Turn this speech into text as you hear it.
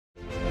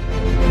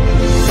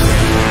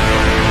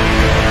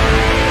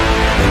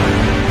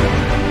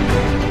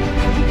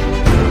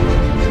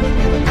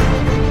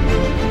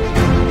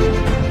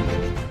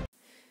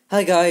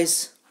Hi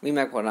guys,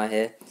 Mac1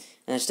 here,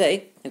 and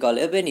today I got a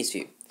little bit of news for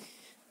you.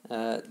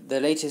 The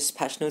latest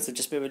patch notes have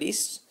just been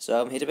released, so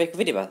I'm here to make a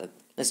video about them.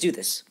 Let's do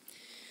this.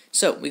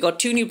 So, we got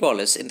two new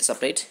brawlers in this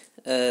update.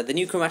 The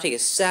new chromatic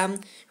is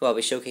Sam, who I'll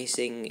be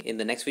showcasing in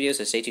the next video,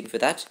 so stay tuned for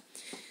that.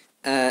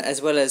 As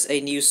well as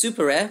a new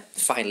super rare,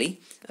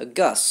 finally,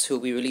 Gus, who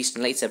will be released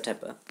in late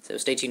September, so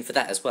stay tuned for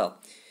that as well.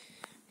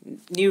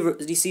 New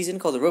season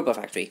called the Robot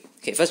Factory.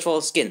 Okay, first of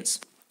all, skins.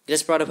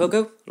 Desperado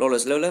Poco,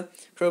 Lawless Lola,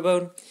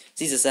 Crowbone,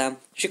 Caesar Sam,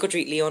 Trick or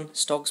Treat Leon,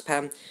 Stogs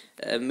Pam,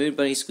 Moon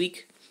Bunny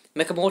Squeak,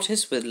 Mecha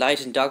Mortis with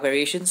light and dark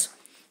variations,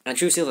 and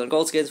True Silver and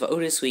Gold skins for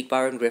Otis, Squeak,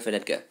 Byron, Griff, and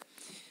Edgar.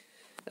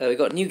 We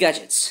got new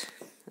gadgets.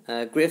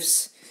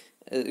 Griff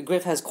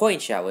has Coin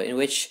Shower, in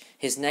which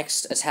his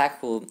next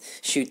attack will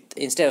shoot,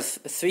 instead of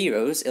 3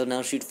 rows, it'll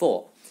now shoot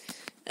 4.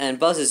 And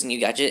Buzz's new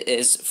gadget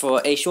is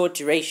for a short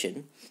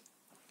duration,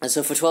 and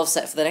so for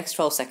the next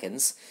 12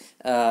 seconds,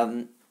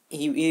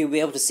 he'll be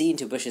able to see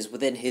into bushes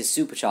within his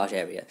supercharge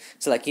area.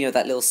 So, like, you know,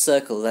 that little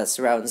circle that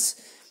surrounds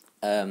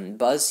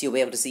Buzz, you'll be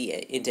able to see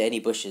into any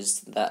bushes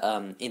that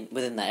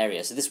within that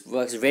area. So this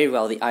works very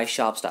well, the Eye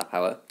Sharp star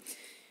power.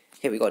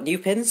 Here we got new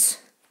pins,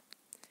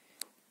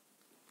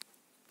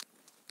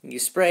 new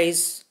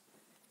sprays,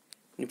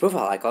 new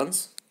profile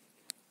icons,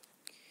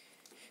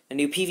 a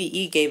new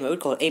PvE game mode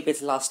called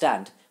 8-Bit Last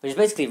Stand, which is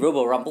basically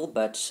Robo Rumble,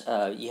 but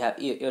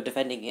you're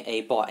defending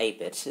a bot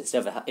 8-bit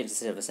instead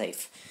of a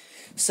safe.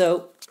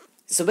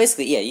 So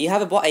basically, yeah, you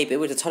have a bot 8-bit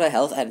with a ton of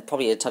health and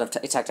probably a ton of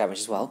attack damage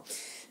as well,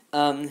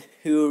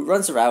 who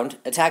runs around,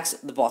 attacks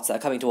the bots that are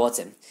coming towards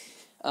him.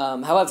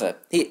 However,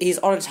 he's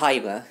on a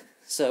timer,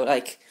 so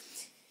like,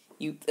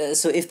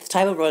 so if the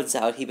timer runs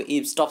out,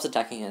 he stops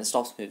attacking and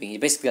stops moving. He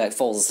basically like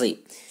falls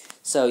asleep.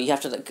 So you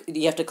have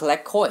to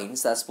collect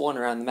coins that spawn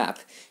around the map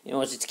in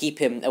order to keep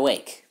him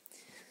awake.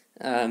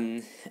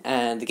 And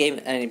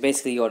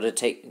basically you order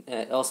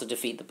to also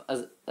defeat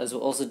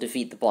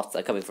the bots that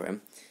are coming for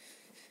him.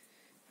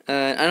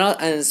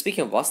 And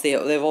speaking of bots,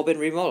 they've all been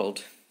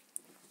remodeled.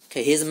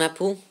 Okay, here's the map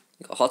pool.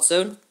 You got Hot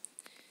Zone,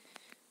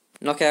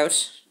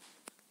 Knockout,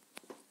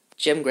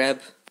 Gem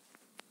Grab,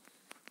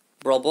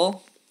 Brawl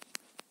Ball,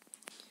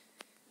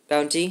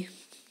 Bounty,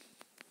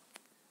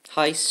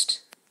 Heist,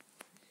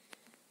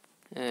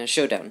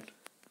 Showdown.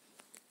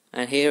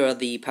 And here are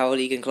the Power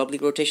League and Club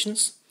League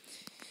rotations.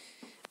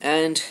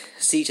 And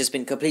Siege has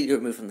been completely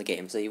removed from the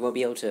game, so you won't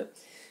be able to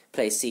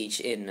play Siege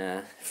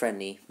in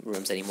friendly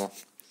rooms anymore.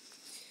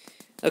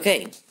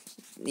 Okay,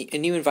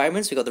 new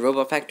environments. We got the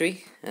Robot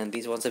Factory, and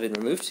these ones have been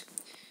removed.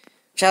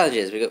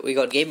 Challenges. We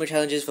got gamer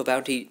challenges for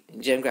Bounty,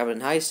 Gem Grab,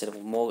 and Heist,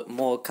 and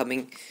more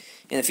coming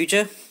in the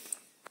future.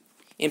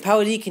 In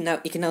Power League,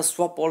 you can now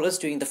swap brawlers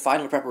during the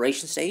final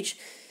preparation stage.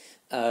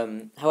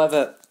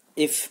 However,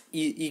 if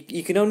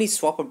you can only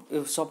swap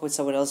with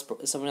someone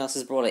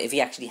else's brawler if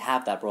you actually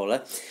have that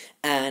brawler,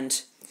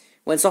 and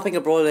when swapping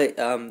a brawler,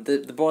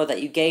 the brawler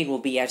that you gain will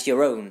be at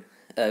your own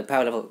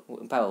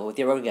power with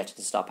your own gadgets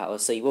and star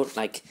powers, so you won't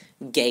like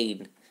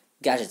gain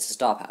gadgets and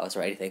star powers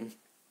or anything.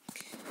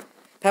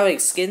 Power League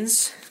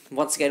skins,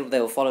 once again, they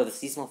will follow the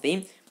seasonal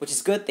theme, which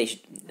is good. They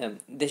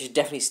should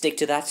definitely stick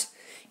to that.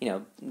 You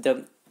know,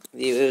 I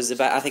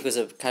think it was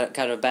a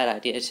kind of a bad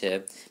idea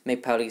to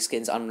make Power League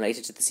skins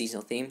unrelated to the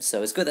seasonal theme,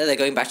 so it's good that they're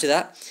going back to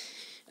that.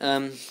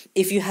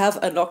 If you have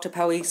unlocked a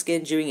Power League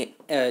skin during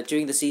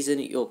the season,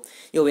 you'll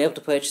be able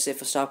to purchase it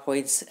for star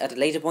points at a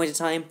later point in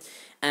time,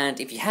 and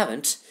if you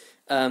haven't,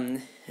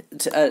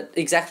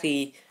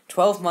 exactly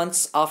 12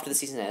 months after the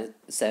season ends,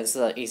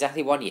 so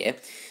exactly 1 year,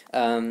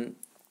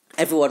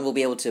 everyone will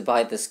be able to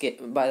buy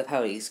the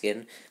Power League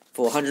skin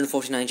for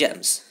 149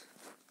 gems.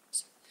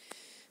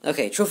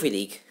 Okay, Trophy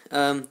League.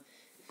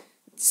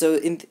 So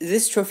in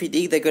this Trophy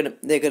League,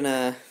 they're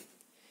gonna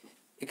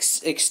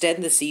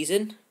extend the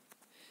season,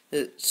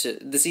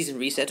 the season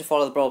reset to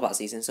follow the Brawl Pass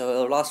season, so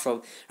it'll last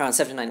from around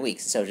 7 to 9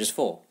 weeks instead of just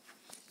 4.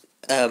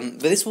 But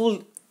this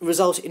will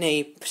result in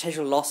a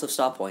potential loss of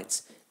star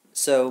points.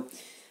 So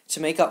to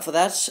make up for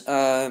that,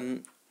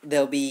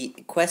 there'll be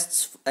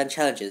quests and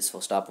challenges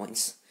for star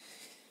points.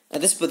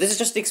 But this is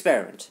just an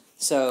experiment.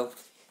 So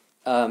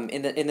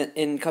in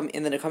the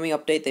coming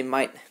update,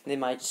 they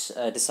might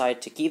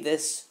decide to keep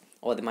this,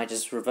 or they might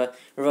just revert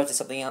to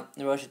something else,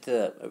 revert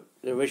to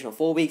the original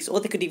 4 weeks,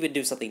 or they could even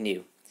do something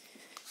new.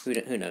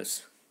 Who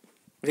knows?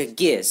 Okay,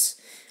 gears.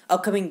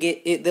 Upcoming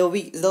gear. There'll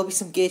be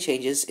some gear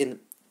changes in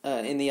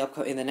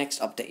the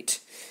next update.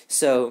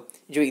 So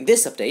during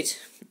this update,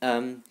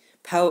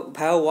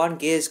 Power 1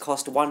 gears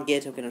cost 1 gear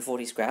token and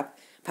 40 scrap.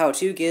 Power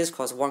 2 gears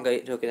cost 1 gear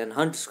token and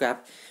 100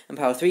 scrap, and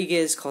Power 3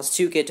 gears cost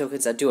 2 gear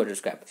tokens and 200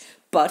 scrap.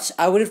 But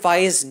I would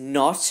advise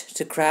not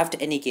to craft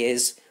any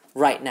gears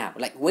right now.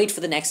 Like, wait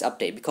for the next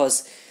update,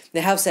 because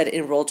they have said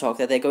in Roll Talk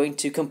that they're going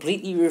to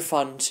completely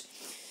refund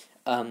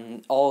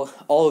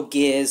all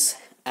gears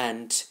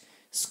and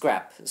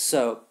scrap.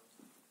 So,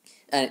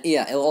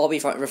 yeah, it'll all be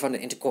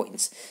refunded into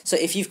coins. So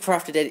if you've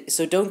crafted any,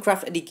 so don't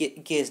craft any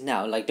gears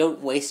now. Like,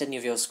 don't waste any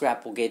of your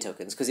scrap or gear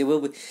tokens, because it will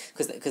be,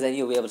 because then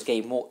you'll be able to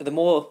gain more. The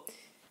more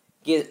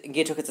gear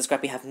tokens and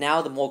scrap you have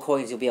now, the more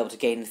coins you'll be able to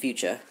gain in the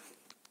future.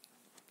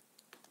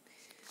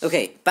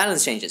 Okay,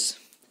 balance changes.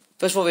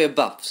 First of all, we have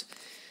buffs.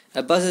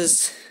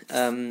 Buzz's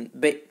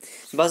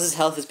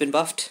health has been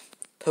buffed.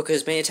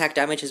 Poker's main attack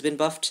damage has been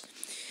buffed.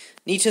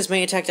 Nita's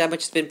main attack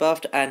damage has been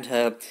buffed, and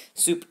her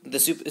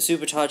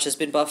supercharge has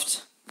been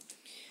buffed.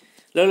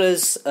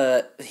 Lola's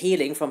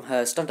healing from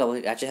her stun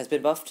double gadget has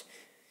been buffed.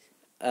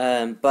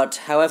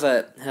 But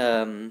however,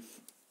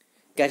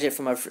 gadget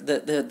from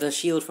the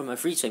shield from her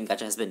free swim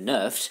gadget has been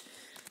nerfed.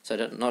 So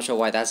I'm not sure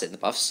why that's in the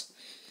buffs.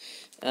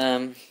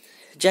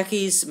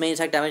 Jackie's main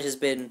attack damage has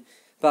been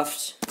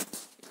buffed.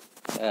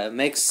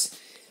 Meg's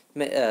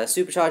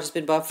supercharge has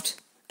been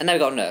buffed, and now we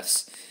got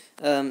nerfs.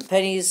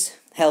 Penny's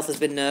health has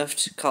been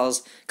nerfed.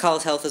 Carl's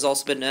health has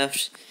also been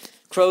nerfed.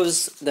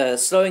 Crow's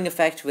slowing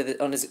effect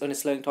on his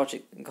slowing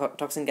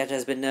toxin gadget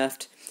has been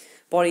nerfed.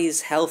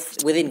 Bonnie's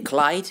health within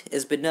Clyde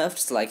has been nerfed,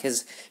 so like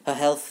her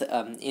health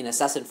in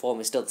assassin form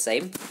is still the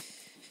same.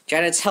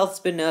 Janet's health has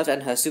been nerfed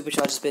and her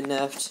supercharge has been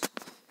nerfed.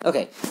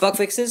 Okay, bug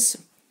fixes.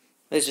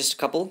 There's just a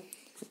couple.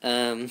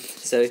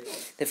 So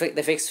they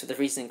fixed the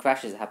recent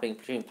crashes happening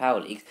between power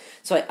leagues.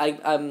 So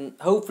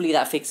hopefully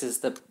that fixes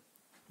the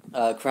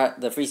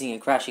freezing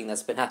and crashing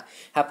that's been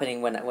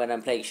happening when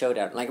I'm playing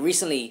Showdown. Like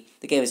recently,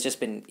 the game has just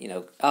been,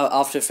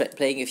 after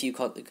playing a few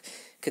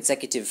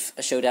consecutive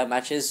Showdown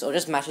matches or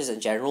just matches in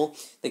general,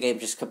 the game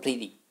just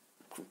completely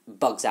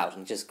bugs out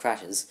and just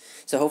crashes.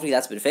 So hopefully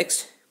that's been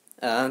fixed.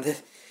 There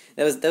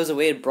was a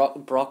weird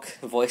Brock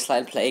voice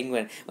line playing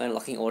when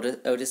unlocking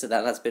Otis, so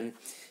that's been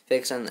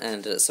fixed,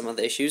 and some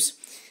other issues.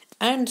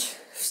 And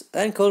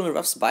Coleman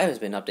Ruff's bio has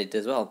been updated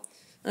as well.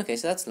 Okay,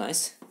 so that's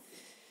nice.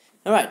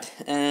 Alright,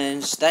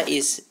 and that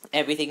is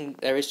everything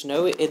there is to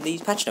know in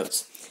these patch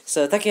notes.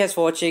 So thank you guys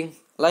for watching.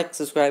 Like,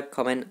 subscribe,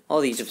 comment,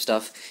 all the YouTube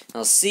stuff. And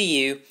I'll see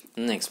you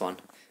in the next one.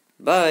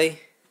 Bye!